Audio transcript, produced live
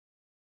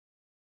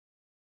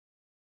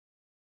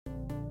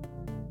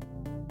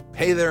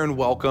Hey there and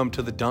welcome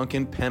to the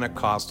Duncan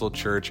Pentecostal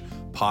Church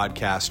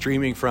podcast,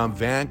 streaming from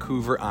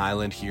Vancouver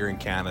Island here in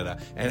Canada.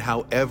 And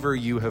however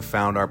you have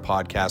found our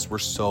podcast, we're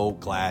so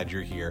glad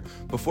you're here.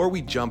 Before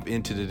we jump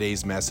into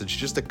today's message,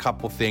 just a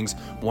couple things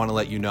I want to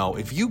let you know.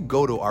 If you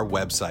go to our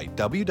website,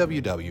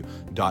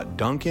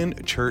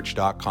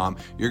 www.duncanchurch.com,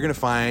 you're going to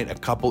find a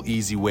couple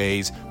easy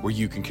ways where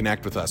you can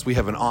connect with us. We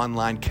have an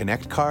online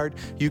connect card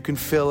you can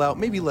fill out,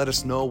 maybe let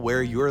us know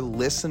where you're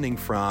listening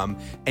from,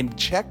 and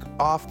check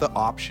off the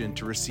option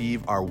to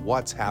receive our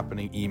What's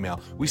Happening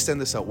email. We send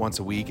this out once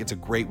a week. It's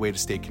a great way to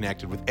stay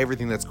connected with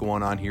everything that's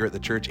going on here at the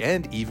church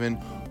and even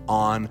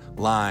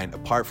online.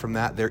 Apart from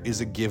that, there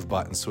is a give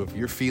button. So if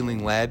you're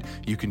feeling led,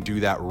 you can do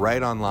that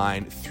right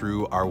online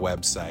through our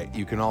website.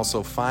 You can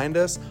also find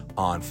us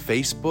on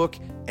Facebook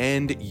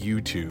and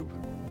YouTube.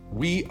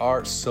 We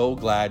are so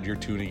glad you're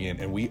tuning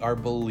in, and we are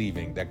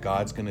believing that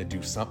God's going to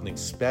do something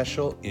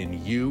special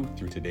in you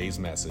through today's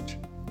message.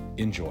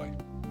 Enjoy.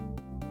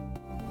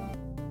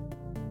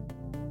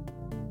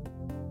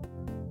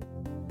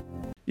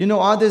 You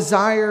know, our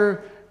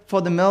desire for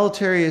the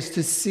military is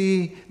to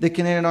see the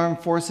Canadian Armed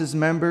Forces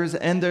members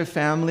and their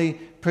family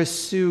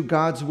pursue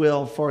God's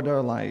will for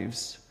their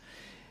lives.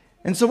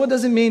 And so what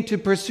does it mean to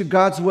pursue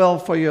God's will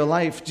for your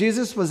life?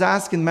 Jesus was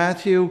asked in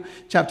Matthew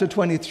chapter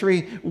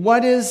 23,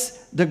 what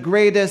is the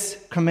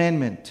greatest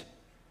commandment?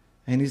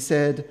 And he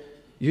said,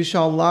 you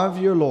shall love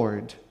your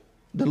Lord,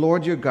 the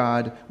Lord your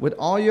God, with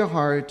all your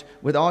heart,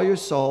 with all your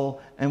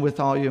soul, and with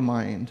all your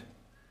mind.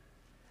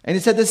 And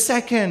he said, the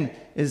second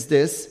is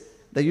this,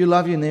 that you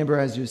love your neighbor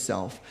as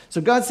yourself.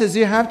 So God says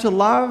you have to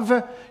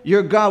love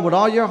your God with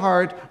all your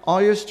heart,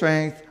 all your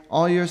strength,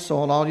 all your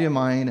soul, all your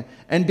mind.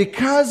 And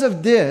because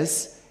of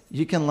this,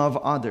 you can love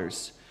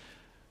others.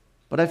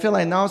 But I feel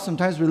like now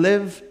sometimes we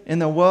live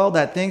in a world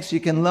that thinks you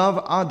can love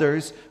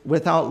others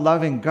without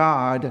loving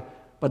God,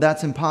 but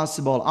that's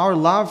impossible. Our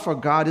love for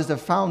God is the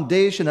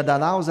foundation that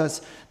allows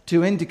us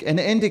to and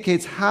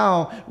indicates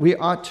how we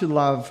ought to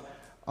love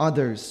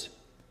others.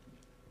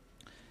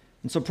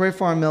 And so pray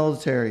for our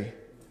military,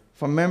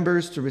 for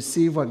members to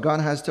receive what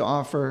God has to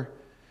offer.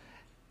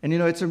 And you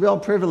know, it's a real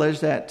privilege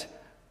that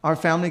our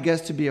family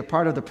gets to be a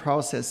part of the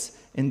process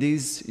in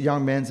these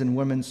young men and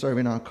women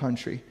serving our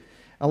country.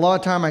 A lot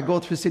of time I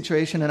go through a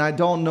situation and I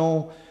don't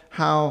know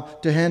how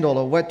to handle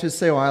or what to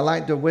say, or I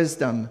lack the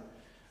wisdom.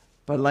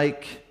 But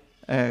like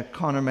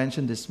Connor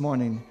mentioned this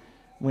morning,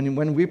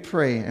 when we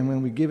pray and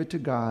when we give it to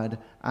God,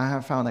 I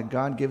have found that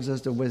God gives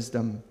us the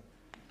wisdom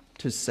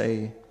to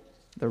say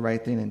the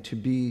right thing and to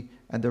be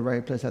at the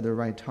right place at the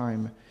right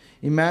time.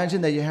 Imagine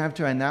that you have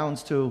to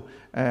announce to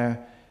a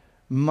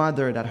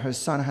mother that her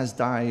son has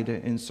died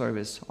in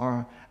service,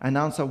 or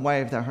announce a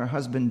wife that her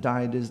husband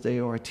died this day,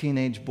 or a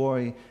teenage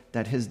boy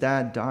that his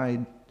dad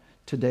died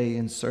today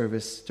in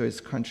service to his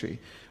country.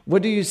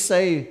 What do you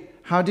say?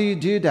 How do you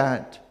do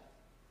that?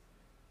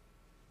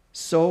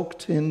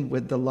 Soaked in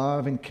with the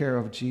love and care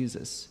of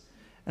Jesus.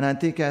 And I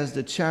think as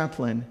the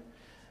chaplain,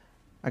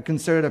 I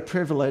consider it a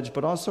privilege,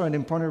 but also an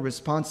important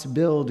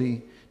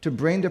responsibility to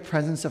bring the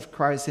presence of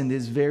Christ in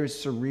these very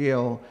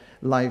surreal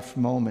life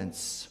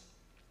moments.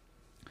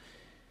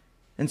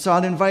 And so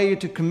I'll invite you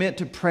to commit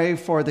to pray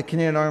for the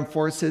Canadian Armed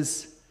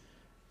Forces.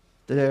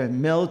 The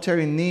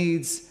military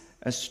needs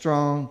a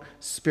strong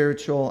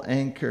spiritual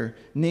anchor,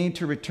 need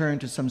to return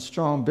to some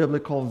strong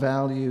biblical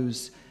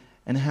values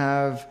and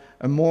have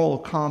a moral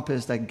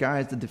compass that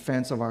guides the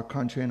defense of our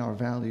country and our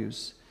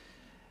values.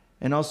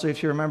 And also,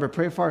 if you remember,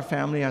 pray for our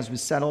family as we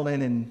settle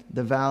in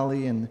the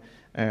valley and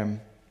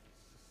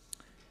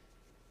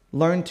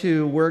learn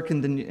to work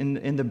on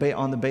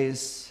the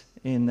base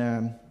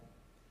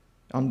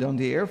on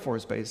the Air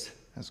Force base.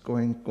 That's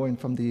going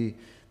from the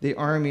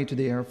Army to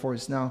the Air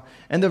Force now.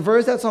 And the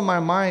verse that's on my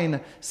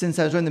mind since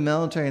I joined the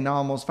military now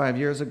almost 5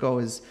 years ago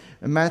is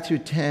Matthew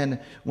 10,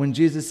 when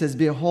Jesus says,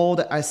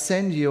 behold, I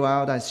send you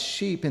out as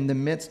sheep in the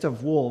midst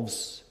of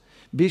wolves.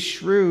 Be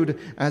shrewd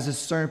as a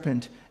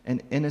serpent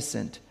and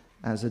innocent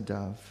as a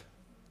dove.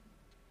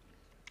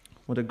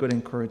 What a good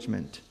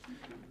encouragement.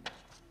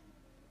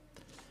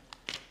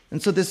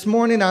 And so this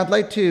morning I'd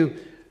like to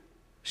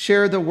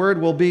share the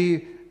word. We'll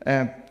be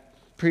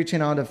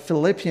preaching out of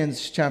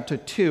Philippians chapter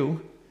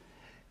 2.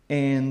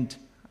 And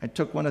I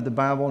took one of the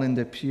Bible in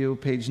the pew,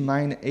 page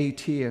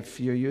 980 if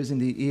you're using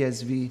the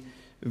ESV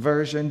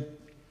version.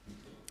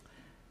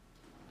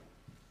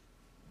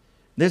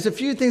 There's a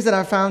few things that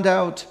I found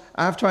out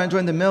after I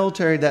joined the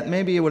military that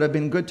maybe it would have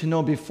been good to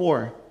know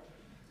before.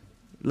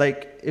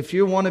 Like, if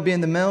you want to be in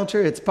the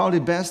military, it's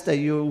probably best that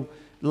you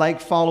like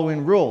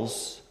following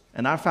rules.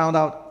 And I found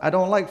out I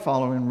don't like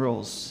following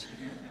rules.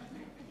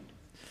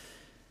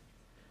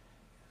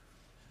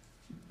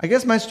 I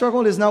guess my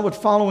struggle is not with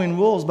following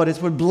rules, but it's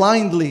with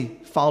blindly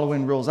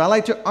following rules. I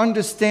like to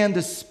understand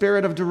the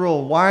spirit of the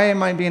rule. Why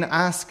am I being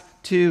asked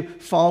to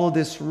follow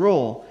this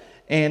rule?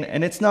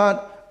 And it's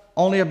not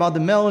only about the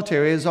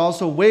military, it's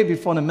also way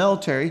before the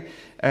military.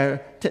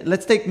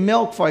 Let's take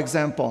milk, for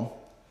example.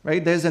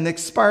 Right? There's an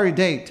expiry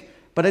date.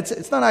 But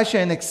it's not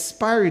actually an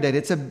expiry date.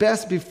 It's a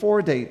best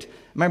before date.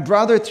 My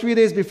brother, 3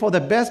 days before the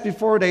best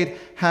before date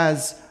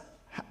has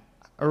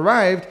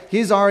arrived,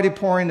 he's already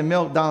pouring the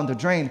milk down the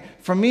drain.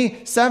 For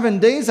me, 7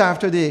 days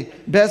after the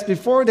best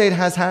before date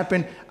has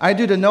happened, I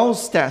do the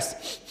nose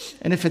test.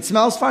 And if it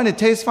smells fine, it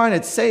tastes fine,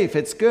 it's safe,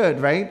 it's good,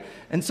 right?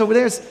 And so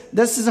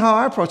this is how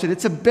I approach it.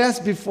 It's a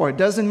best before. It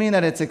doesn't mean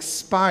that it's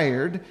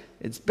expired.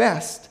 It's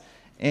best.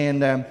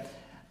 And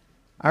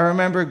I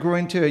remember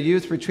going to a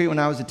youth retreat when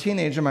I was a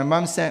teenager. My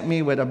mom sent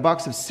me with a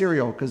box of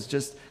cereal because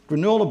just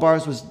granola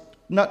bars was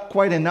not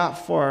quite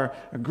enough for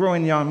a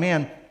growing young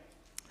man.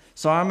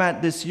 So I'm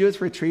at this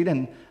youth retreat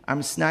and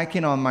I'm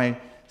snacking on my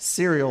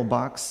cereal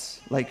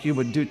box like you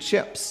would do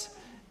chips.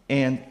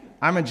 And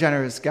I'm a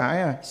generous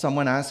guy.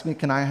 Someone asked me,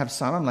 can I have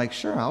some? I'm like,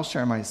 sure, I'll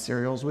share my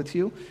cereals with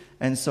you.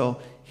 And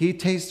so he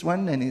tastes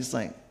one and he's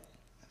like,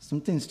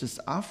 something's just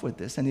off with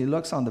this. And he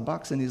looks on the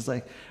box and he's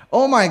like,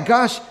 oh my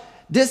gosh,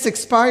 this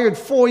expired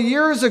 4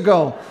 years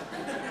ago.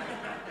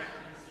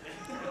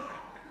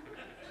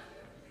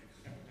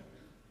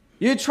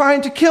 You're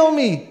trying to kill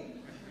me.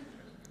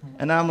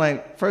 And I'm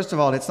like, first of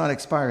all, it's not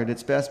expired.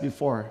 It's best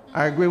before.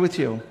 I agree with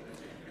you.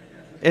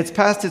 It's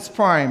past its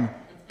prime.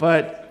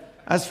 But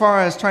as far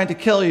as trying to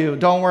kill you,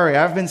 don't worry.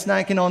 I've been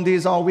snacking on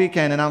these all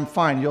weekend and I'm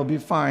fine. You'll be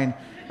fine.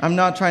 I'm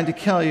not trying to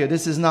kill you.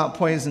 This is not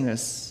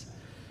poisonous.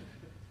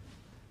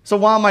 So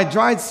while my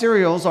dried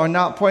cereals are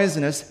not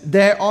poisonous,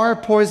 there are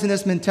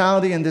poisonous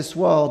mentality in this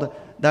world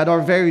that are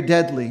very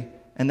deadly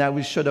and that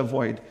we should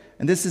avoid.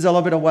 And this is a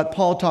little bit of what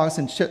Paul talks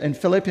in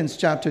Philippians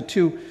chapter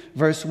 2,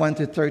 verse 1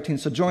 to 13.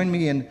 So join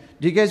me in.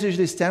 Do you guys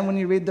usually stand when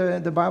you read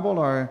the Bible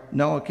or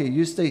no? Okay,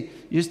 you stay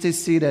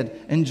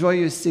seated. Enjoy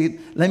your seat.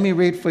 Let me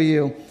read for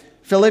you.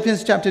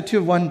 Philippians chapter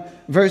 2,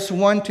 verse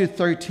 1 to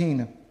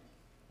 13.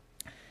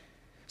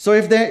 So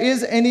if there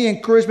is any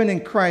encouragement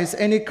in Christ,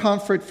 any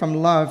comfort from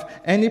love,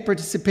 any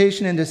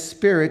participation in the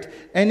Spirit,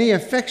 any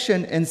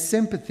affection and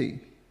sympathy,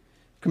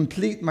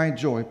 complete my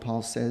joy,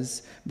 Paul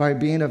says, by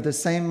being of the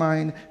same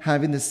mind,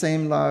 having the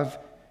same love,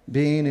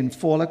 being in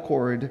full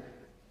accord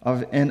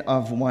and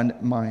of one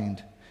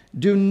mind.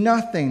 Do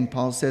nothing,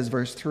 Paul says,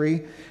 verse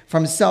 3,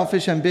 from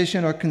selfish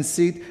ambition or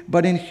conceit,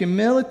 but in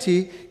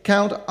humility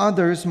count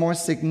others more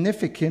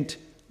significant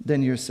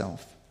than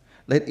yourself.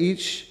 Let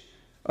each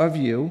of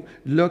you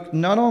look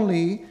not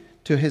only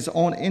to his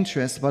own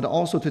interest, but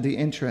also to the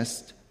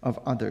interest of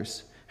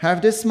others.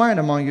 Have this mind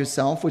among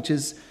yourself, which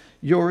is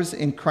yours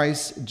in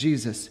Christ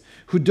Jesus,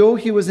 who though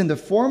he was in the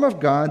form of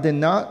God, did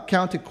not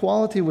count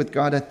equality with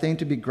God a thing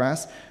to be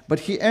grasped,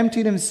 but he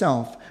emptied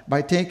himself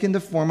by taking the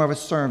form of a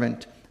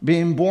servant.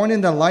 Being born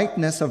in the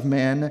likeness of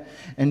man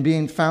and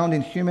being found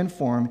in human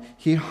form,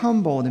 he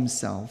humbled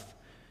himself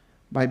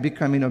by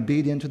becoming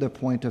obedient to the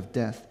point of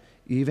death,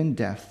 even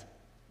death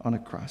on a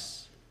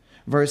cross.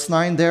 Verse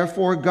 9,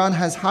 therefore God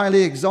has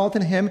highly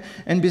exalted him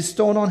and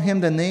bestowed on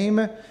him the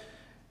name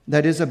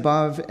that is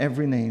above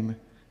every name,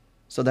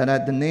 so that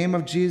at the name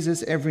of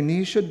Jesus every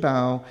knee should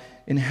bow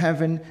in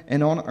heaven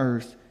and on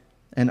earth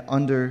and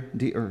under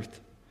the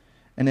earth,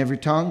 and every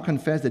tongue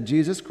confess that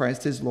Jesus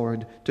Christ is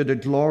Lord, to the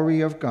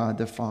glory of God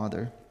the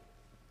Father.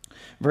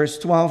 Verse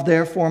 12,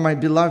 therefore, my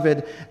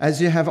beloved,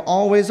 as you have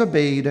always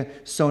obeyed,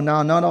 so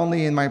now not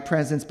only in my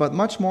presence, but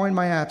much more in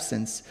my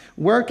absence,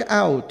 work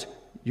out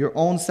your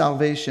own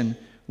salvation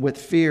with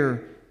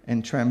fear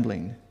and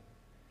trembling.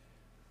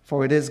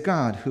 For it is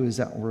God who is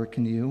at work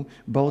in you,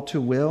 both to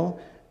will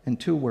and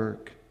to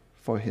work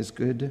for his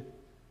good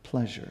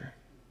pleasure.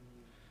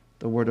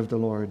 The word of the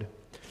Lord.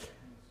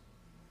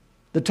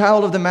 The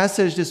title of the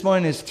message this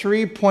morning is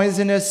 3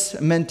 Poisonous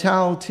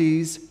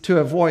Mentalities to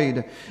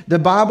Avoid. The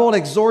Bible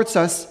exhorts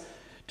us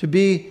to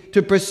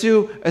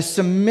pursue a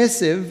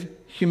submissive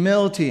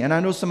humility. And I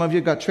know some of you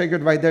got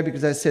triggered right there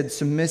because I said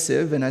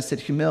submissive and I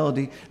said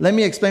humility. Let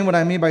me explain what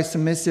I mean by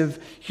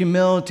submissive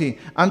humility.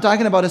 I'm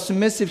talking about a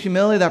submissive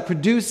humility that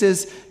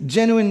produces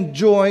genuine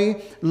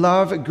joy,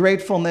 love,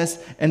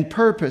 gratefulness, and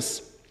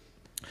purpose.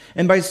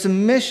 And by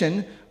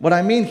submission, what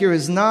I mean here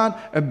is not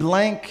a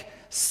blank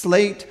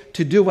slate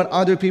to do what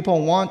other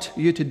people want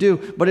you to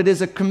do, but it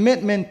is a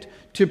commitment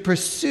to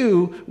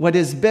pursue what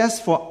is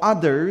best for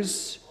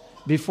others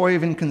before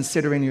even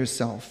considering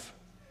yourself.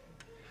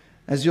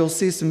 As you'll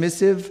see,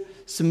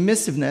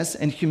 submissiveness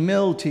and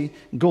humility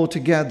go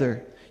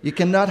together. You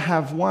cannot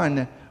have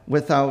one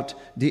without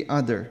the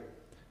other.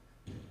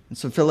 And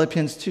so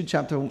Philippians 2,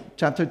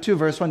 chapter 2,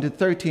 verse 1 to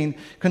 13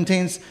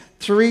 contains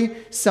 3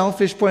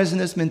 selfish,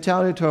 poisonous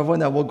mentality to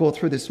avoid that we'll go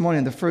through this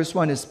morning. The first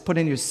one is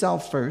putting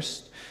yourself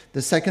first.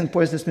 The second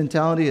poisonous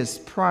mentality is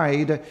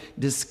pride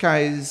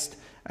disguised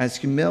as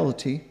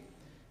humility.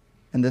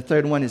 And the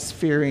third one is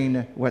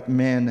fearing what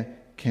man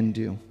can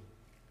do.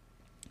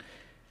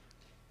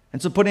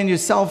 And so putting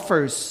yourself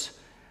first.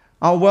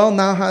 Our world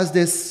now has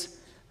this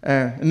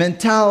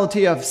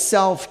mentality of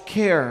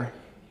self-care.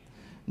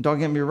 Don't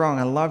get me wrong,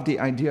 I love the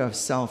idea of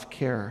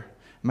self-care.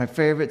 My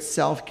favorite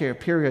self-care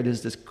period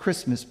is this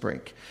Christmas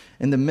break.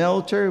 In the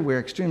military, we're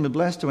extremely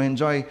blessed to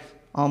enjoy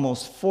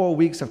almost 4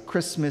 weeks of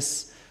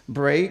Christmas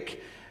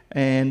break.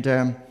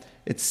 And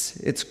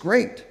it's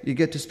great. You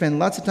get to spend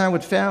lots of time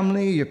with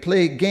family. You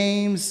play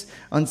games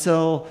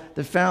until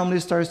the family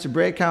starts to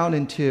break out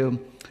into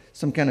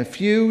some kind of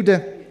feud.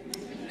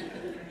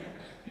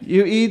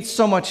 You eat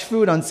so much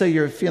food until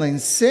you're feeling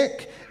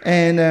sick.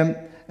 And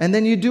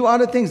then you do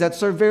other things that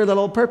serve very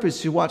little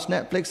purpose. You watch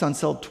Netflix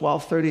until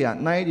 12:30 at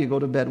night. You go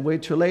to bed way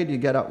too late. You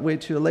get up way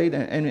too late.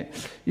 And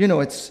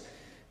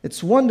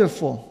it's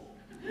wonderful.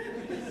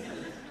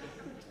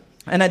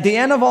 And at the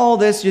end of all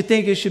this, you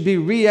think you should be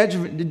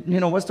rejuvenated.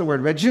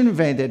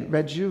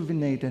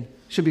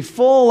 Should be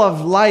full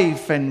of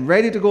life and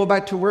ready to go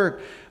back to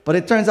work. But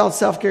it turns out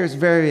self-care is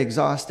very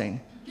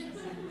exhausting.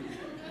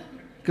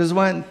 Because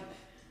when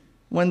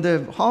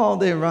the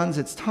holiday runs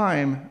its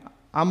time,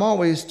 I'm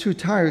always too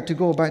tired to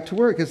go back to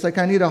work. It's like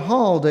I need a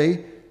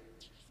holiday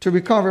to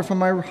recover from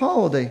my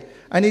holiday.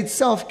 I need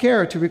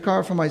self-care to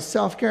recover from my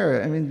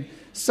self-care. I mean,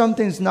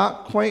 something's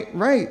not quite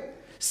right.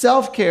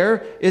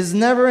 Self-care is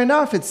never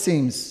enough, it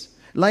seems.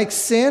 Like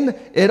sin,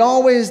 it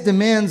always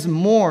demands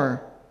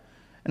more.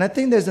 And I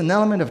think there's an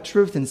element of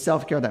truth in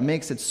self-care that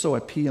makes it so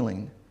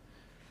appealing,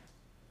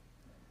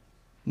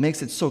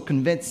 makes it so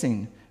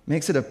convincing,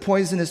 makes it a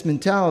poisonous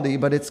mentality,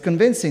 but it's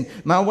convincing.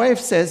 My wife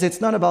says it's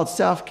not about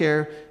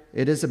self-care,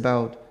 it is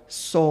about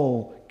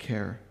soul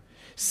care.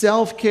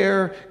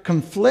 Self-care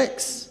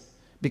conflicts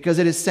because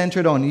it is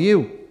centered on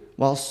you,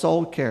 while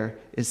soul care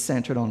is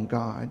centered on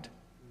God.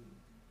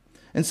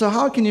 And so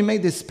how can you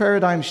make this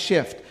paradigm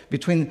shift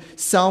between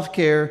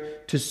self-care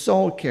to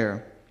soul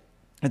care?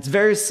 It's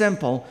very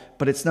simple,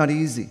 but it's not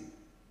easy.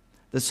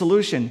 The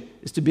solution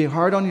is to be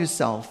hard on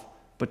yourself,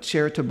 but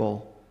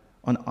charitable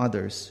on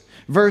others.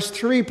 Verse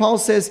 3, Paul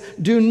says,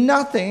 do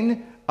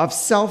nothing of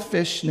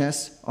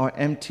selfishness or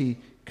empty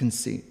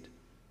conceit.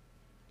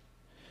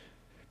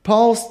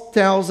 Paul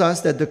tells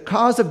us that the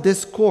cause of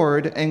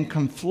discord and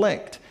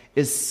conflict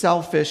is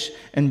selfish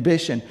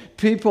ambition.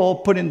 People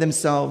putting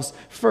themselves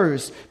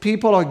first.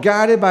 People are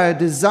guided by a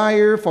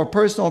desire for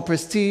personal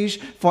prestige,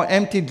 for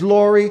empty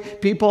glory.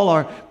 People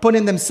are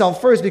putting themselves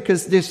first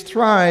because they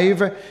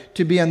strive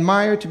to be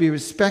admired, to be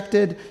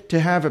respected, to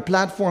have a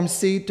platform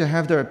seat, to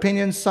have their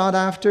opinions sought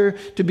after,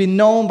 to be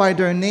known by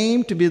their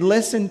name, to be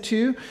listened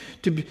to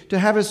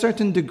have a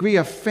certain degree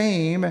of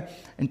fame,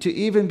 and to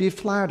even be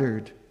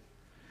flattered.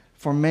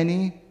 For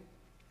many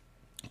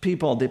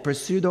people, they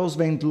pursue those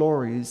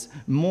vainglories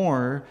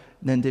more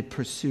than they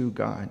pursue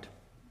God.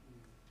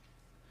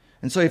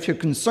 And so if your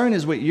concern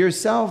is with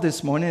yourself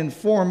this morning, and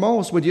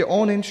foremost with your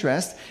own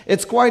interest,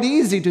 it's quite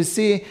easy to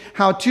see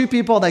how two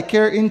people that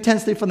care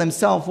intensely for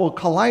themselves will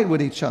collide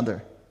with each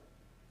other.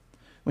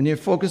 When you're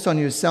focused on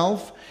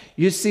yourself,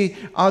 you see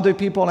other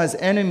people as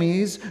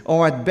enemies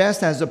or at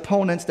best as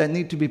opponents that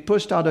need to be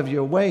pushed out of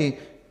your way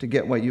to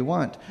get what you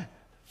want.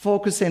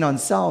 Focusing on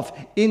self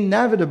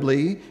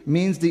inevitably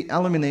means the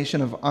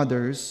elimination of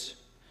others.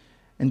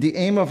 And the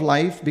aim of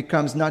life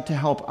becomes not to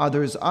help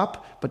others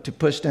up, but to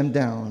push them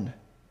down.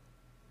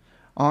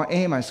 Our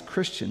aim as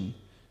Christians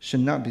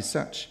should not be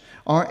such.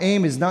 Our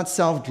aim is not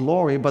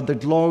self-glory, but the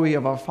glory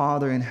of our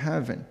Father in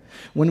heaven.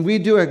 When we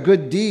do a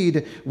good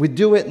deed, we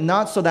do it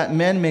not so that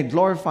men may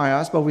glorify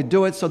us, but we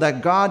do it so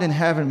that God in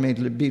heaven may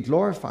be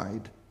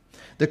glorified.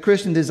 The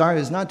Christian desire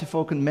is not to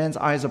focus men's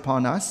eyes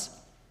upon us,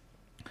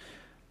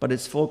 but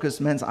it's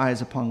focused men's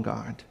eyes upon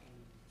God.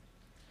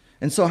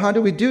 And so how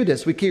do we do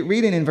this? We keep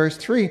reading in verse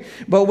 3.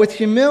 But with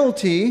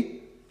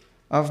humility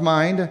of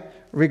mind,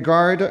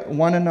 regard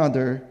one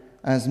another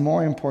as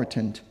more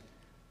important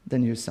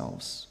than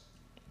yourselves.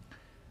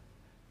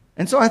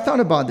 And so I thought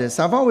about this.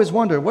 I've always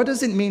wondered, what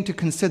does it mean to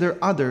consider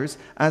others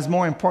as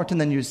more important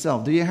than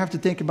yourself? Do you have to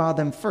think about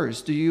them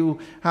first?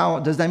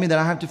 How does that mean that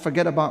I have to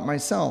forget about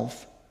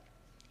myself?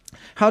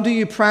 How do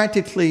you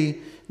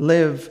practically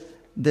live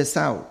this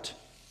out?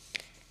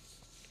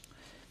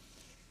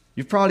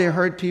 You've probably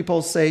heard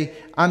people say,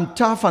 I'm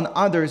tough on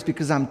others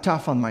because I'm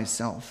tough on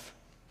myself.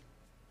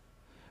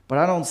 But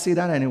I don't see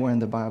that anywhere in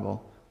the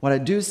Bible. What I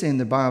do see in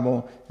the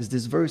Bible is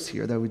this verse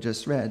here that we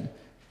just read.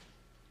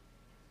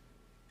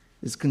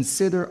 Is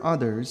consider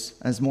others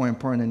as more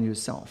important than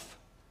yourself.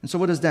 And so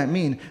what does that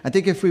mean? I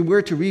think if we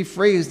were to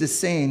rephrase this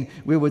saying,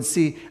 we would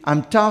see,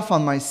 I'm tough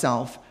on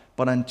myself,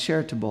 but I'm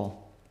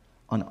charitable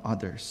on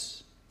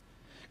others.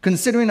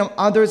 Considering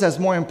others as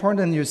more important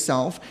than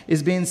yourself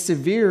is being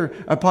severe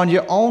upon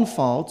your own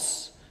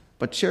faults,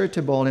 but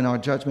charitable in our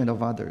judgment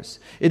of others.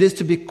 It is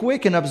to be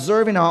quick in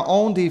observing our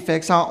own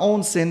defects, our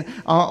own sin,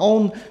 our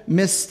own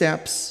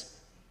missteps,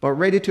 but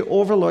ready to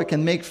overlook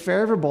and make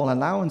favorable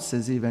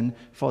allowances even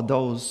for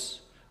those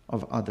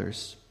of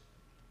others.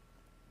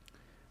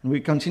 And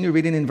we continue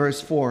reading in verse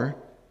 4.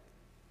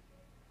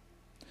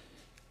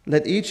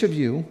 Let each of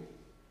you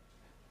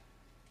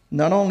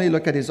not only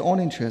look at his own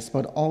interest,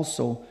 but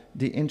also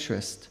the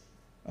interest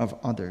of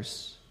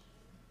others.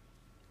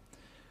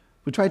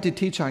 We try to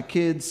teach our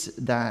kids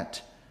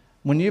that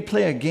when you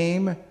play a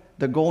game,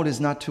 the goal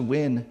is not to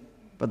win,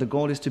 but the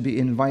goal is to be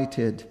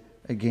invited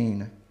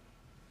again.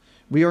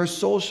 We are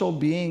social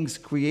beings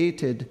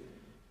created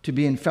to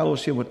be in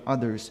fellowship with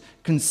others.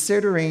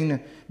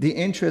 Considering the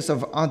interests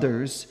of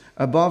others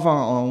above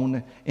our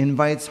own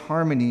invites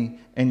harmony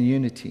and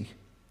unity.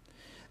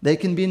 There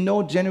can be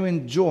no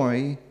genuine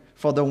joy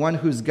for the one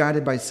who's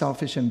guided by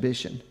selfish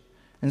ambition.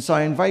 And so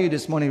I invite you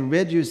this morning,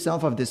 rid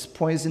yourself of this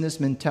poisonous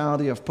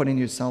mentality of putting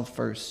yourself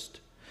first.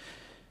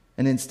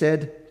 And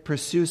instead,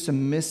 pursue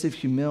submissive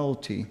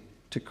humility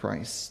to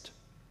Christ.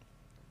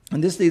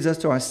 And this leads us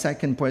to our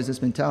second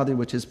poisonous mentality,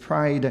 which is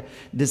pride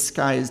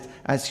disguised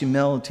as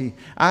humility.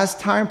 As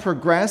time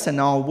progresses and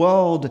our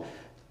world,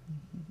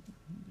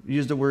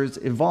 use the words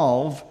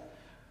evolve,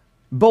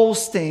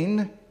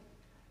 boasting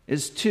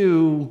is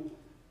too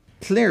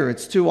clear,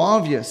 it's too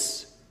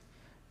obvious.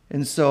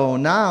 And so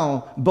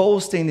now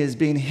boasting is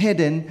being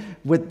hidden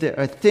with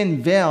a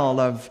thin veil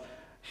of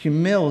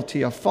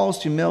humility, of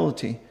false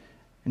humility.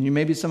 And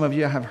maybe some of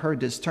you have heard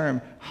this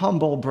term,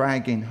 humble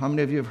bragging. How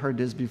many of you have heard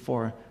this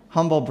before?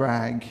 Humble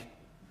brag.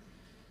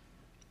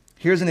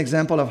 Here's an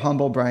example of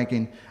humble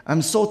bragging.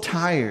 I'm so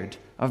tired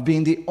of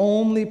being the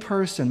only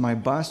person my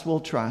boss will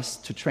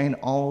trust to train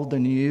all the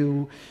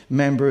new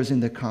members in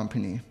the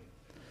company.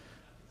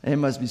 It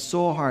must be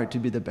so hard to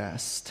be the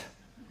best.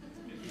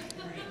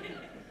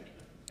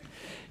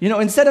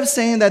 Instead of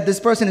saying that this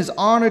person is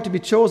honored to be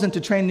chosen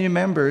to train new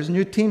members,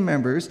 new team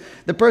members,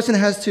 the person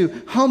has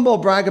to humble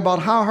brag about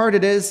how hard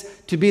it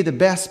is to be the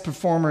best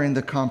performer in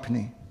the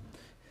company.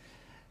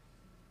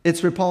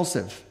 It's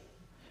repulsive.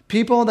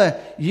 People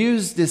that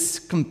use this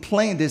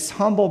complaint, this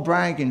humble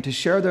bragging to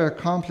share their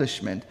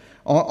accomplishment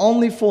are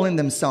only fooling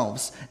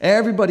themselves.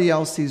 Everybody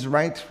else sees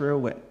right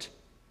through it.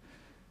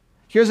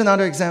 Here's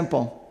another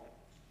example.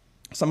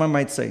 Someone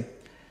might say,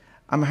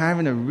 I'm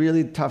having a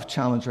really tough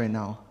challenge right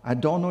now. I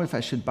don't know if I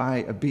should buy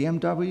a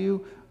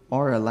BMW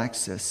or a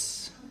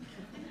Lexus.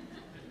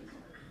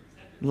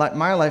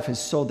 My life is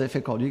so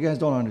difficult. You guys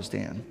don't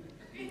understand.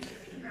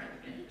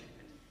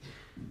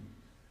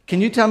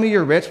 Can you tell me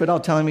you're rich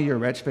without telling me you're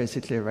rich,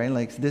 basically, right?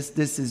 Like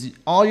this is,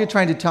 all you're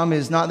trying to tell me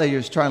is not that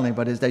you're struggling,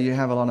 but is that you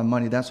have a lot of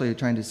money. That's what you're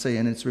trying to say,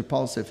 and it's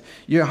repulsive.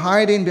 You're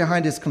hiding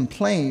behind this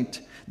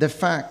complaint the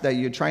fact that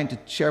you're trying to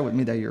share with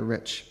me that you're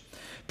rich.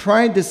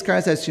 Pride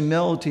disguised as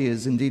humility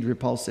is indeed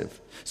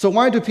repulsive. So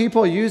why do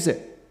people use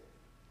it?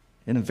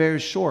 In a very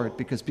short,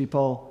 because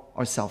people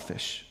are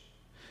selfish.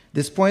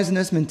 This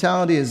poisonous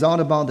mentality is all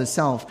about the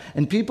self.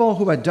 And people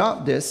who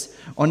adopt this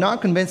are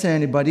not convincing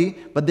anybody,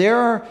 but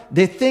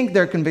they think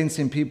they're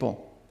convincing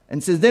people.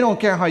 And since they don't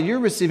care how you're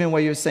receiving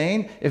what you're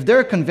saying, if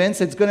they're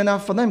convinced, it's good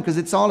enough for them because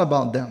it's all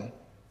about them.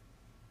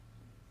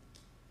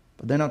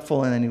 But they're not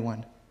fooling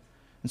anyone.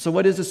 And so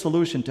what is the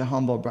solution to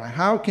humble brag?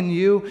 How can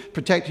you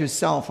protect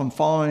yourself from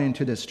falling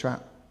into this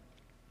trap?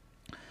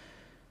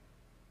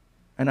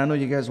 And I know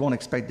you guys won't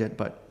expect it,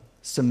 but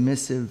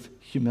submissive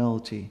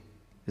humility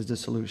is the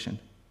solution.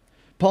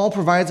 Paul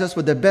provides us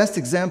with the best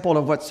example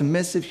of what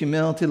submissive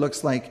humility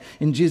looks like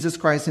in Jesus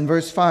Christ. In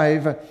verse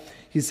 5,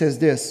 he says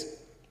this,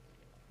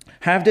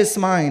 have this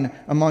mind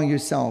among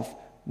yourself,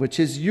 which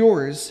is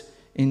yours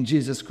in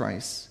Jesus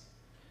Christ.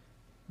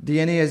 The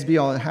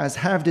NASB has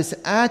have this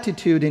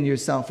attitude in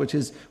yourself,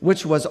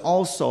 which was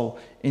also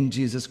in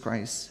Jesus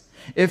Christ.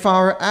 If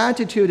our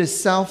attitude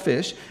is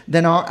selfish,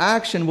 then our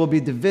action will be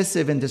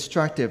divisive and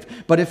destructive.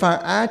 But if our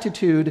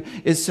attitude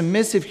is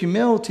submissive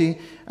humility,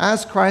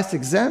 as Christ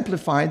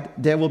exemplified,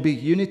 there will be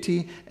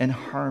unity and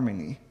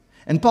harmony.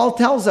 And Paul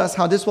tells us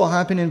how this will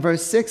happen in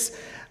verse 6.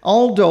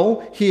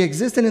 Although he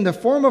existed in the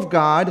form of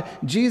God,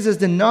 Jesus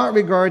did not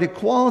regard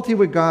equality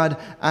with God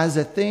as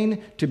a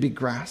thing to be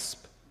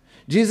grasped.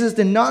 Jesus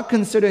did not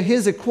consider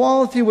his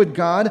equality with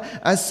God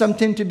as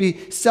something to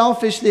be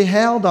selfishly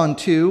held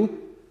onto,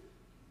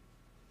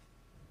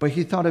 but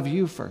he thought of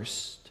you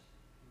first.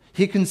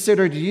 He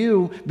considered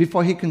you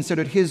before he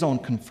considered his own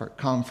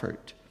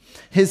comfort.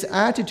 His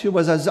attitude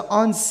was an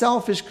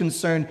unselfish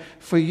concern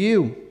for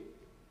you,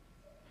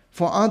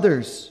 for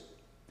others.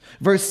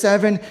 Verse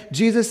 7,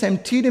 Jesus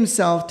emptied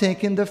himself,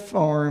 taking the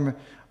form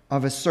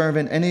of a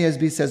servant.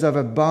 NASB says of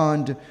a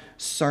bond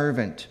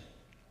servant,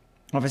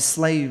 of a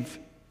slave.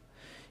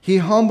 He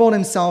humbled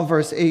himself,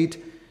 verse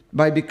 8,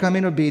 by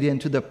becoming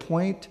obedient to the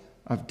point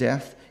of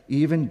death,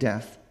 even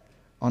death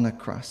on a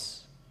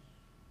cross.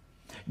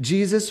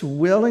 Jesus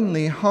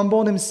willingly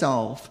humbled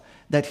himself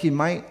that he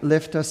might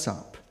lift us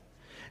up.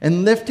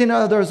 And lifting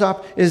others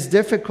up is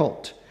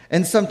difficult,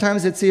 and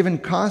sometimes it's even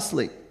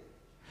costly.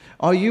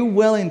 Are you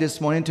willing this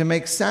morning to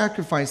make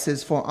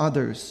sacrifices for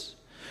others,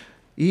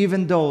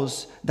 even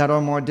those that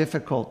are more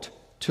difficult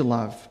to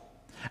love?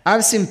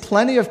 I've seen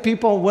plenty of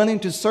people willing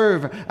to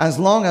serve as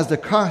long as the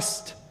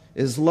cost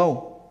is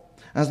low,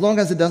 as long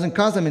as it doesn't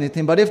cost them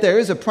anything. But if there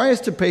is a price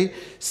to pay,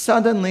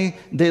 suddenly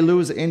they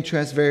lose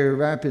interest very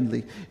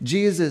rapidly.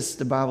 Jesus,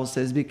 the Bible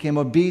says, became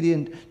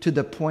obedient to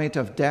the point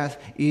of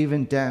death,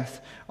 even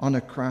death on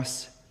a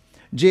cross.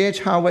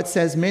 J.H. Howard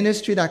says,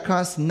 ministry that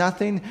costs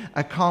nothing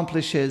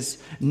accomplishes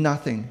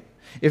nothing.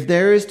 If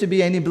there is to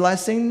be any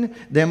blessing,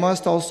 there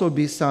must also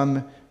be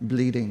some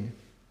bleeding.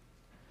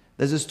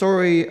 There's a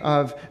story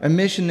of a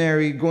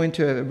missionary going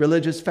to a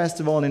religious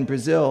festival in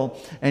Brazil,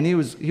 and he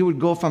would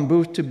go from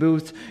booth to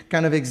booth,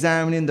 kind of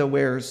examining the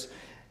wares.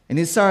 And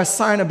he saw a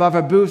sign above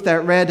a booth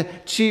that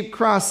read, "Cheap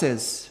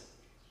crosses."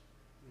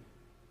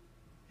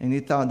 And he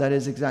thought, that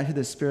is exactly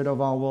the spirit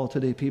of our world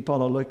today.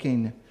 People are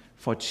looking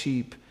for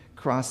cheap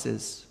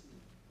crosses.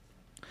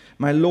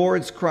 My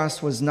Lord's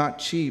cross was not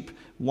cheap.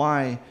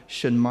 Why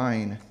should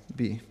mine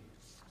be?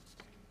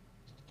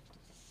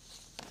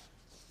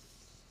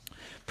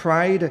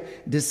 Pride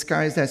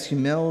disguised as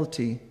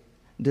humility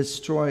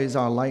destroys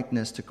our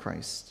likeness to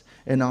Christ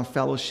and our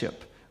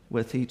fellowship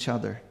with each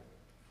other.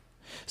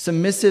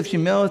 Submissive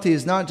humility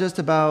is not just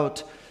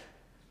about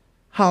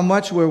how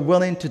much we're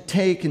willing to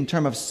take in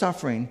terms of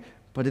suffering,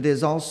 but it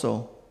is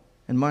also,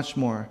 and much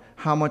more,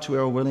 how much we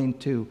are willing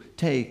to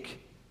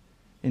take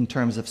in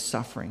terms of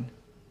suffering.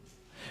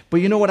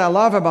 But you know what I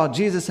love about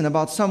Jesus and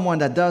about someone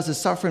that does the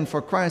suffering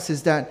for Christ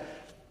is that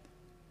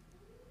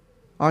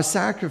our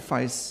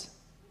sacrifice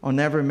are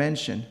never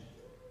mentioned,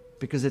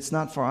 because it's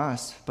not for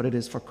us, but it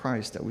is for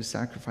Christ that we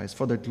sacrifice,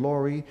 for the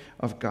glory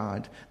of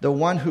God. The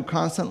one who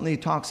constantly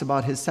talks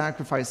about his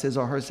sacrifices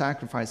or her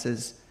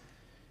sacrifices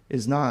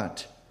is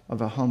not of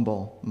a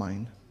humble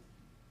mind.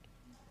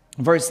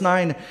 Verse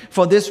 9,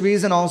 for this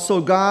reason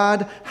also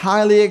God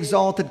highly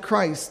exalted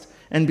Christ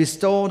and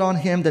bestowed on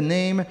him the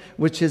name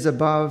which is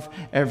above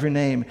every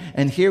name.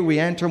 And here we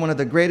enter one of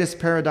the greatest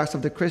paradoxes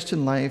of the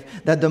Christian life,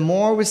 that the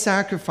more we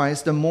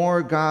sacrifice, the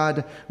more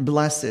God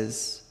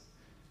blesses.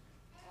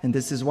 And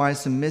this is why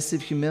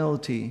submissive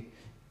humility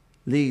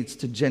leads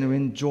to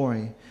genuine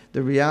joy.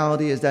 The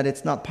reality is that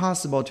it's not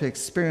possible to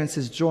experience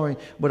his joy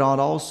without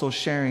also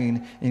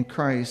sharing in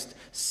Christ's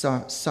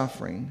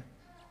suffering.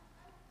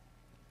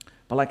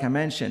 But like I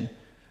mentioned,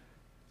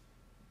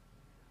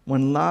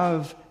 when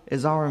love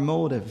is our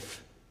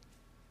motive,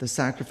 the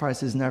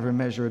sacrifice is never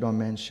measured or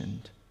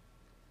mentioned.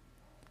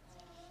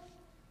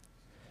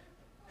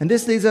 And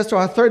this leads us to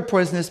our third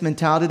poisonous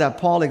mentality that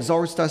Paul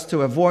exhorts us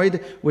to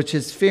avoid, which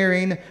is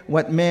fearing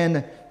what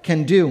men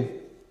can do.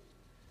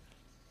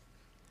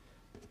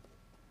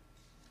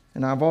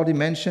 And I've already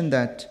mentioned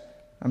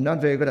that I'm not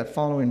very good at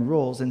following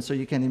rules, and so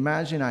you can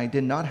imagine I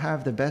did not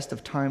have the best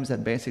of times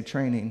at basic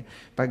training.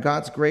 By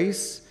God's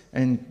grace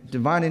and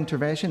divine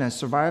intervention, I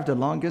survived the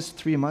longest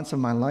 3 months of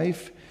my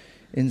life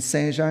in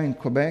Saint-Jean in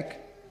Quebec.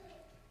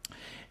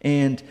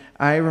 And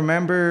I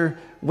remember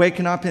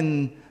waking up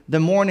in the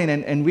morning,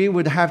 and we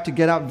would have to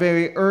get up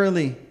very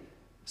early,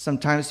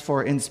 sometimes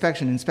for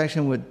inspection.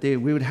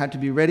 We would have to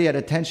be ready at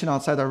attention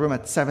outside our room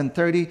at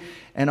 7:30,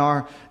 and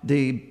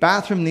the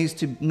bathroom needs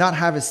to not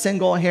have a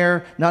single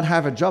hair, not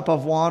have a drop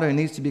of water. It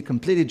needs to be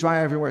completely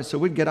dry everywhere. So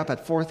we'd get up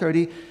at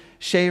 4:30,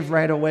 shave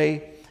right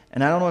away.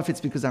 And I don't know if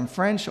it's because I'm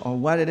French or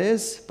what it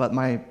is, but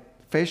my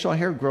facial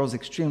hair grows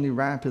extremely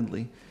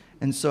rapidly.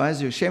 And so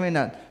as you're shaving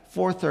at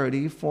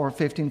 4:30,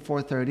 4:15,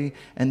 4:30,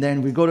 and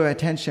then we go to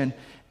attention,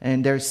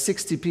 and there's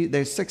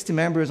 60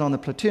 members on the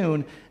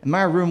platoon, and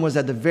my room was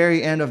at the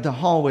very end of the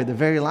hallway, the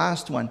very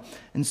last one.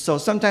 And so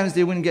sometimes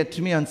they wouldn't get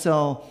to me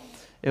until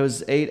it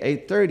was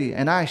 8:30,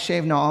 and I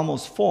shaved now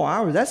almost 4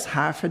 hours. That's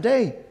half a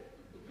day.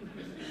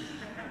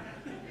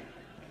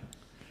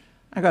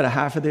 I got a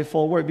half a day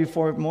full work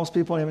before most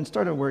people even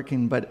started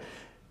working. But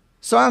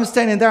so I'm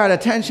standing there at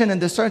attention, and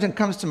the sergeant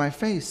comes to my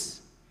face,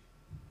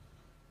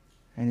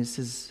 and he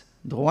says,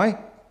 "Drouin,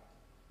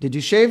 did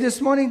you shave this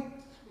morning?"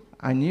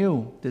 I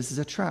knew this is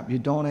a trap. You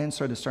don't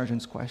answer the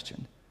sergeant's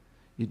question.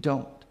 You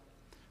don't.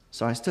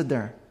 So I stood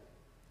there,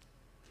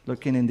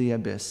 looking in the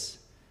abyss.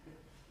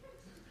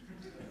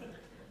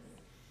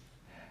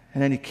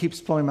 And then he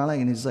keeps pulling my leg,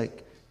 and he's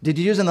like, "Did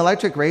you use an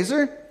electric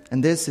razor?"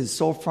 And this is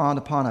so frowned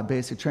upon at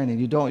basic training.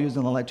 You don't use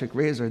an electric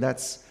razor.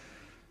 That's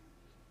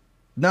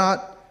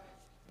not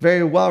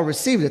very well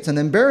received. It's an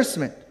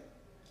embarrassment.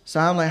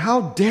 So I'm like,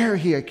 how dare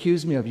he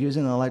accuse me of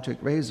using an electric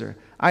razor?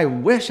 I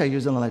wish I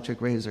used an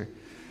electric razor.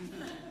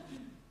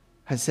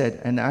 I said,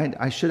 and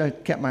I should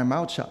have kept my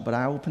mouth shut, but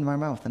I opened my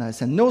mouth and I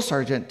said, "No,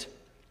 Sergeant.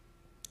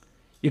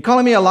 You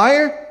calling me a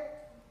liar?"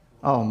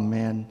 Oh,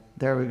 man,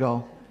 there we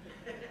go.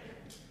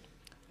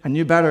 And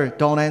you better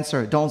don't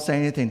answer, don't say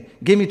anything.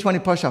 Give me 20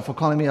 push-ups for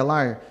calling me a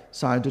liar.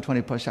 So I do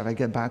 20 push-ups, I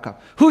get back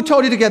up. Who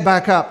told you to get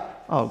back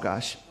up? Oh,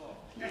 gosh.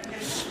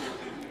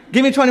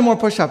 Give me 20 more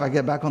push-ups, I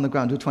get back on the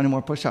ground, do 20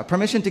 more push-ups.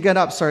 Permission to get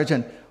up,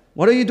 Sergeant.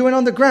 What are you doing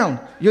on the ground?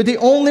 You're the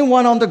only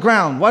one on the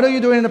ground. What are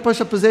you doing in the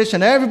push-up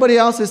position? Everybody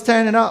else is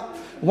standing up.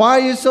 Why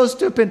are you so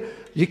stupid?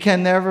 You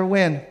can never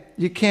win.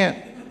 You can't.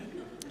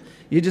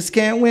 You just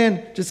can't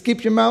win. Just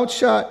keep your mouth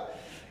shut.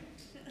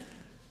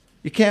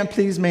 You can't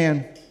please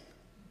man.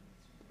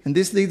 And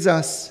this leads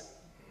us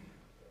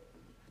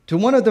to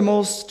one of the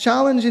most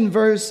challenging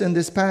verses in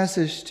this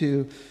passage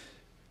to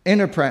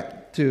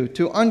interpret,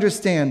 to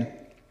understand.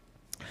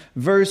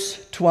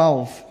 Verse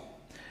 12.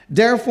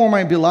 Therefore,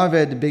 my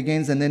beloved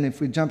begins, and then if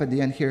we jump at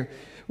the end here,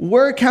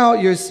 work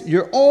out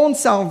your own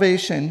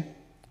salvation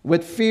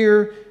with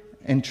fear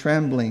and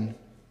trembling.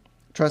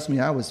 Trust me,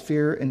 I was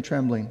fear and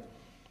trembling.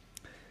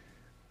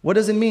 What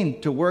does it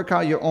mean to work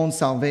out your own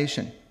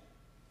salvation?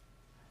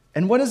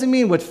 And what does it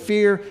mean with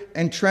fear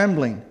and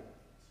trembling?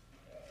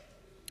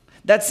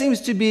 That seems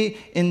to be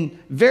in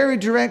very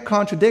direct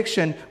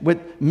contradiction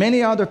with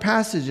many other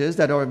passages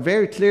that are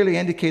very clearly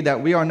indicate that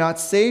we are not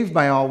saved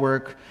by our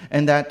work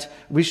and that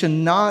we should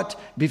not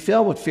be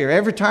filled with fear.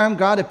 Every time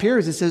God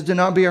appears, it says, do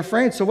not be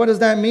afraid. So what does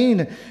that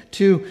mean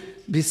to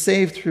be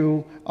saved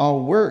through our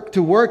work,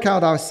 to work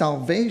out our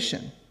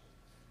salvation?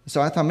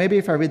 So I thought maybe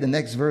if I read the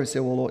next verse,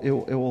 it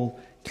will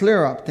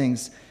clear up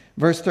things.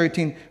 Verse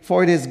 13,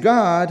 for it is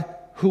God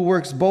who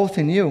works both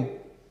in you.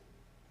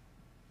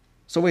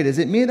 So wait, is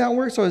it me that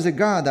works or is it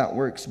God that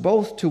works?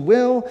 Both to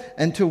will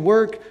and to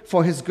work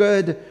for his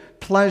good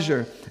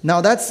pleasure.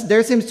 Now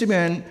there seems to be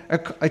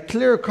a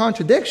clear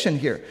contradiction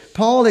here.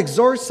 Paul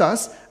exhorts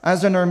us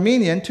as an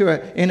Armenian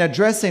in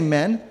addressing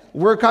men,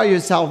 work out your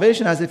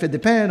salvation as if it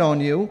depended on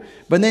you.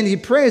 But then he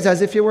prays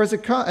as if he was a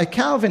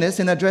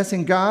Calvinist in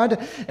addressing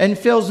God and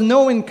feels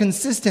no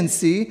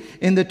inconsistency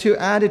in the two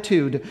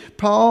attitude.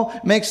 Paul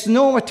makes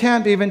no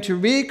attempt even to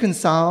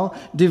reconcile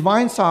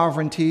divine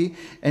sovereignty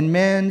and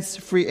man's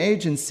free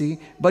agency,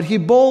 but he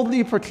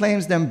boldly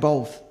proclaims them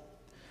both.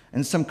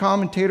 And some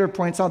commentator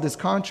points out this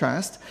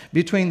contrast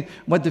between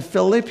what the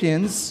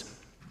Philippians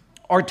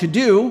are to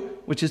do,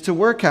 which is to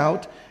work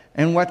out,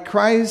 and what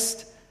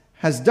Christ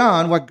has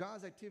done, what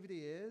God's activity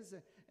is,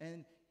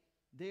 and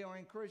they are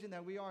encouraging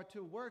that we are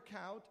to work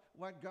out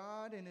what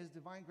God in his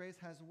divine grace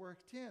has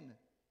worked in.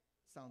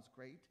 Sounds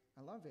great.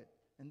 I love it.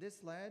 And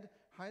this led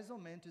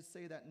Heiselman to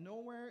say that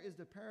nowhere is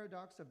the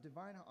paradox of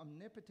divine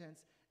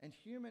omnipotence and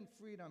human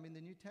freedom in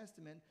the New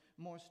Testament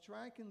more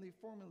strikingly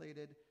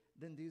formulated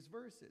than these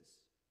verses.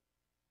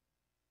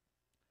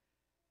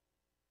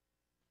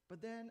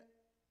 But then,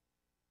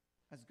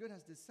 as good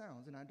as this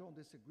sounds, and I don't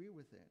disagree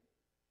with it,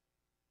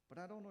 but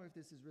I don't know if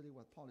this is really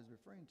what Paul is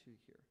referring to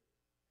here.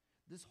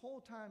 This whole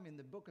time in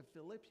the book of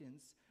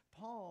Philippians,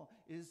 Paul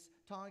is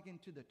talking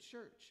to the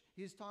church.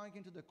 He's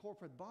talking to the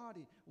corporate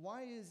body.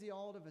 Why is he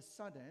all of a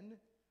sudden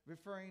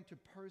referring to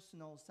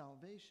personal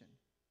salvation?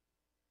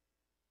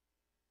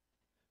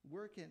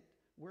 Work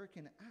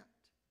and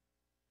act.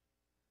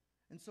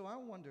 And so I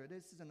wonder,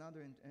 this is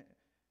another,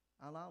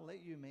 I'll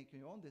let you make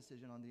your own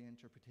decision on the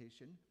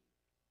interpretation.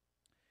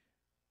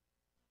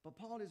 But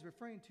Paul is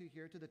referring to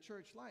here to the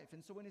church life.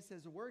 And so when he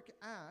says work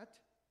at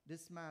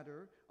this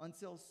matter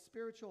until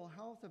spiritual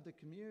health of the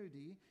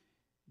community,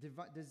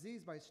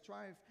 diseased by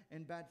strife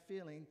and bad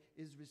feeling,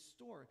 is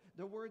restored.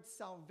 The word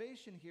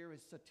salvation here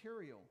is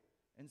soterio.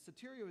 And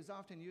soterio is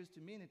often used to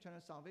mean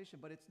eternal salvation,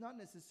 but it's not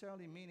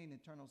necessarily meaning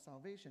eternal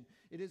salvation.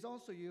 It is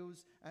also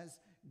used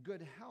as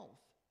good health.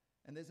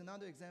 And there's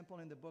another example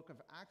in the book of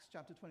Acts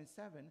chapter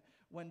 27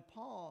 when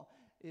Paul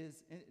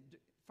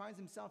finds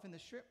himself in the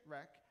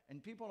shipwreck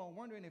and people are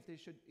wondering if they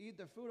should eat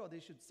the food or they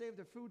should save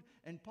the food.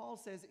 And Paul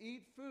says,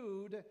 eat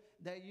food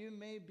that you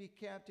may be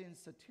kept in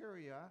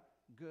soteria,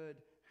 good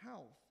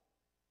health.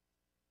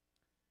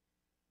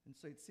 And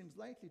so it seems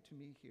likely to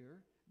me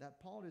here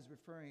that Paul is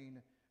referring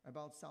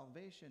about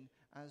salvation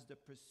as the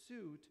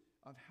pursuit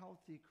of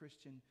healthy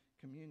Christian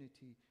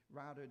community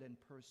rather than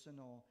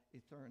personal,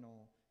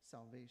 eternal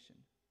salvation.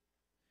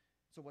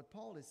 So what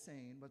Paul is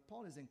saying, what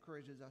Paul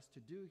encourages us to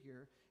do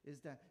here is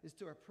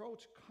to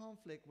approach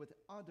conflict with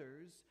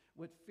others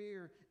with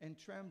fear and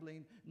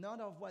trembling, not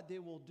of what they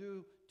will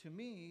do to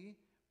me,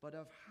 but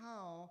of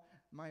how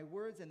my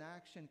words and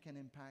action can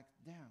impact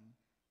them.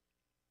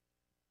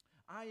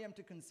 I am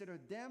to consider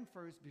them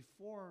first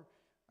before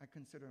I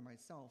consider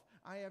myself.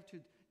 I have to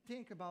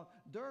think about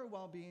their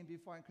well-being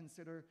before I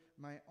consider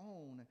my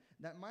own.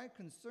 That my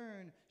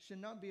concern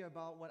should not be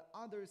about what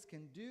others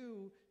can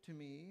do to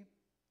me,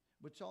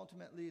 which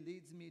ultimately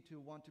leads me to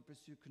want to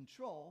pursue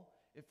control.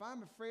 If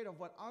I'm afraid of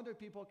what other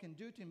people can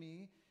do to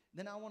me,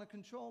 then I want to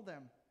control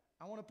them.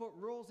 I want to put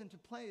rules into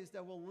place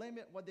that will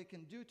limit what they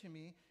can do to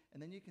me.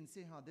 And then you can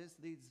see how this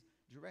leads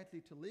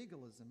directly to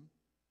legalism.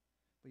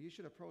 But you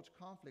should approach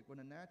conflict with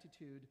an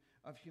attitude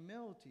of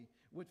humility,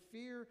 with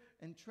fear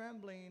and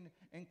trembling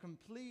and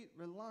complete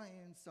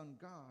reliance on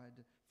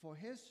God for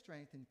his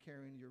strength in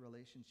carrying your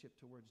relationship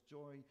towards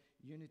joy,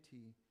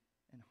 unity,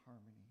 and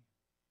harmony.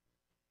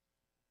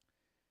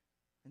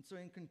 And so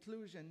in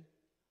conclusion,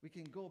 we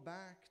can go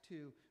back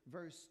to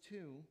verse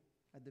 2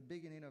 at the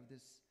beginning of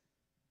this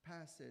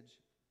passage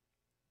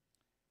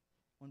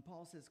when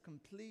Paul says,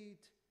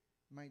 complete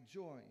my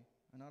joy.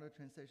 Another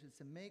translation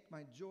says, make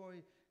my joy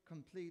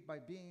complete by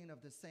being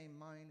of the same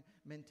mind,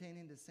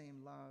 maintaining the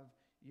same love,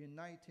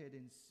 united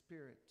in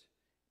spirit,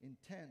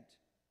 intent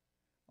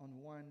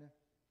on one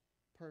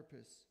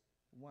purpose,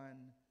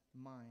 one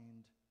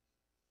mind.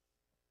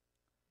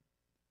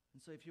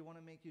 And so if you want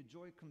to make your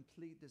joy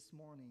complete this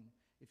morning,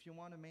 if you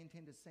want to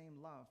maintain the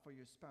same love for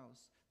your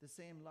spouse, the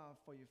same love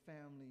for your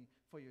family,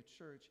 for your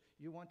church,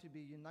 you want to be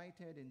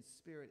united in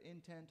spirit,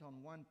 intent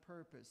on one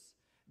purpose,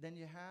 then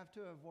you have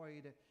to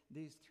avoid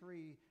these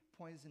three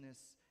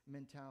poisonous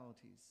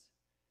mentalities.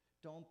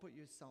 Don't put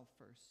yourself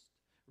first.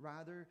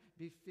 Rather,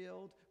 be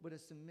filled with a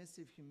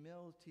submissive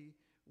humility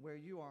where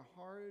you are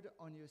hard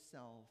on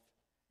yourself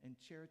and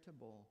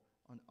charitable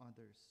on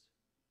others.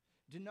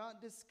 Do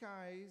not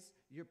disguise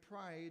your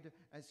pride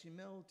as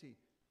humility.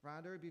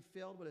 Rather, be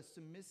filled with a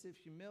submissive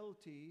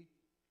humility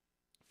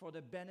for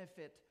the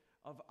benefit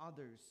of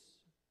others.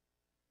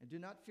 And do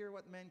not fear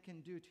what men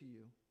can do to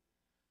you.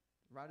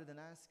 Rather than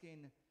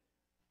asking,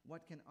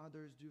 what can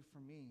others do for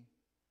me?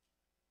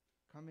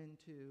 Come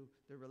into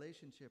the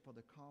relationship or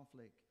the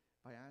conflict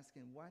by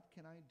asking, what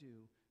can I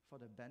do for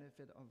the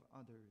benefit of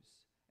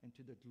others and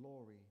to the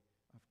glory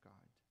of God?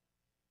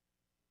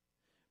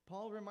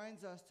 Paul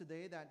reminds us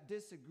today that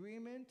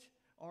disagreement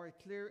are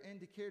a clear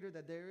indicator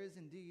that there is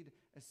indeed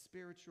a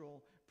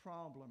spiritual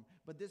problem.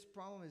 But this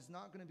problem is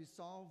not going to be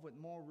solved with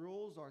more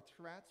rules or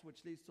threats,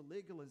 which leads to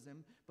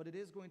legalism, but it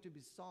is going to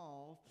be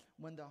solved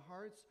when the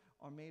hearts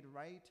are made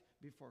right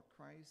before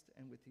Christ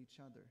and with each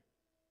other.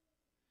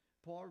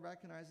 Paul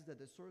recognizes that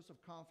the source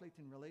of conflict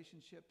in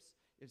relationships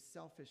is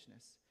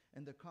selfishness,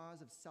 and the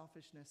cause of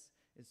selfishness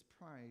is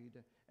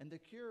pride. And the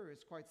cure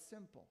is quite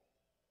simple,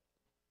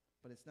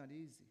 but it's not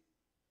easy.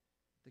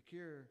 The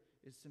cure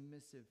is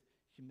submissive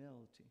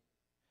humility.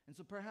 And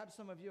so perhaps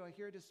some of you are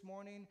here this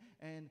morning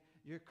and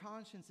your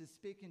conscience is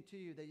speaking to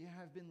you that you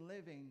have been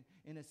living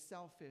in a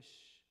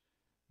selfish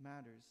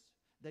matters,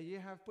 that you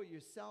have put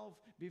yourself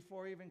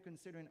before even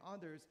considering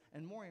others,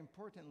 and more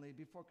importantly,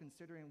 before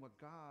considering what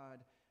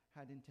God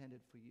had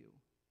intended for you.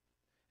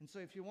 And so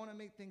if you want to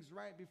make things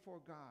right before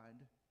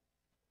God,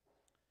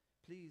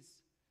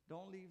 please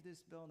don't leave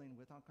this building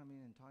without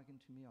coming and talking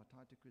to me or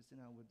talk to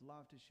Christina. I would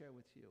love to share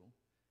with you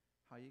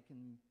how you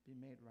can be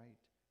made right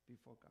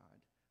before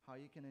God, how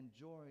you can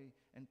enjoy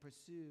and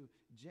pursue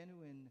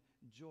genuine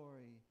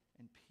joy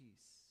and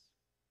peace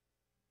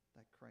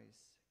that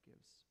Christ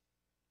gives.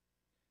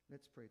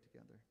 Let's pray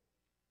together.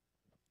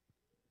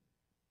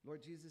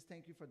 Lord Jesus,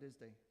 thank you for this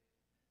day.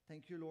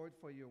 Thank you, Lord,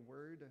 for your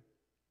word.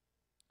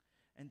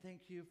 And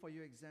thank you for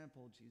your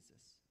example,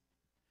 Jesus,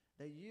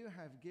 that you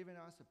have given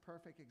us a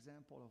perfect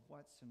example of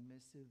what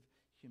submissive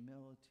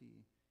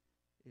humility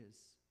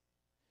is.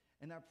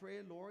 And I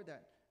pray, Lord,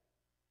 that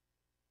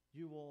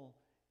you will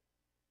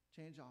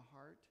change our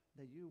heart,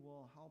 that you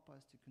will help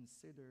us to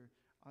consider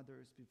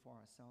others before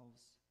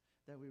ourselves,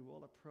 that we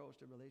will approach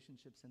the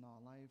relationships in our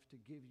life to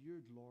give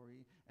you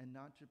glory and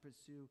not to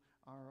pursue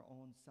our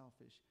own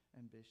selfish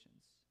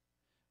ambitions.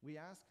 We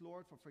ask,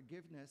 Lord, for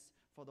forgiveness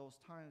for those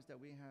times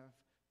that we have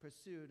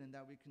pursued and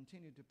that we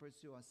continue to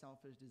pursue our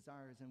selfish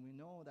desires. And we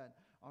know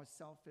that our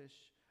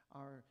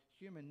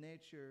human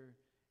nature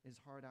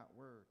is hard at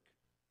work.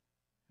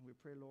 And we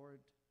pray,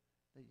 Lord,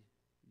 that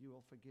you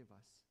will forgive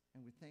us.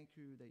 And we thank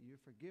you that you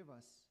forgive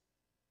us,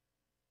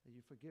 that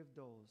you forgive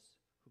those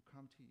who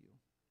come to you,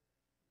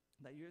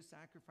 that your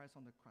sacrifice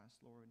on the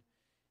cross, Lord,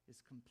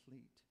 is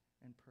complete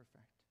and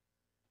perfect.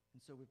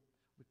 And so we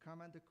come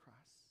at the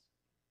cross,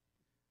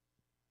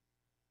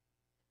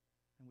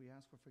 and we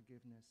ask for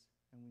forgiveness,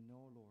 and we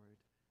know, Lord,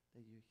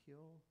 that you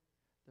heal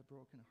the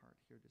broken heart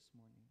here this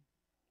morning.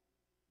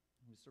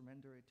 We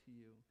surrender it to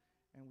you,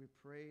 and we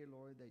pray,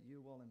 Lord, that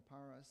you will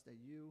empower us, that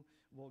you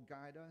will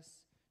guide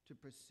us to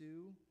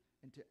pursue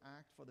and to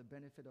act for the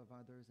benefit of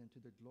others and to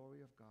the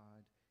glory of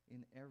God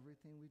in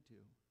everything we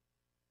do.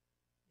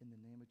 In the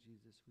name of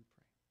Jesus we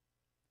pray.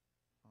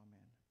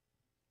 Amen.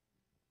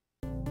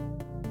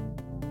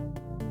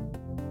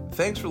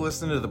 Thanks for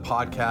listening to the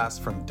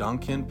podcast from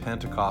Duncan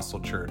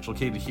Pentecostal Church,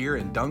 located here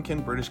in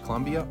Duncan, British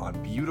Columbia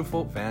on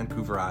beautiful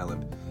Vancouver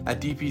Island.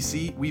 At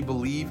DPC, we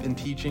believe in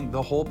teaching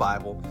the whole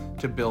Bible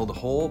to build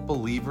whole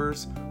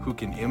believers who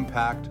can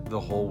impact the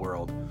whole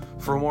world.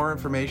 For more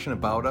information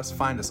about us,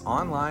 find us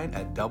online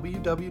at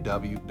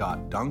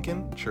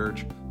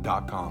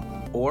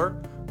www.duncanchurch.com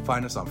or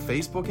find us on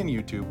Facebook and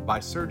YouTube by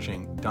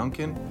searching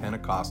Duncan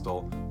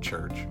Pentecostal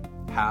Church.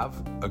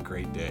 Have a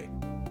great day.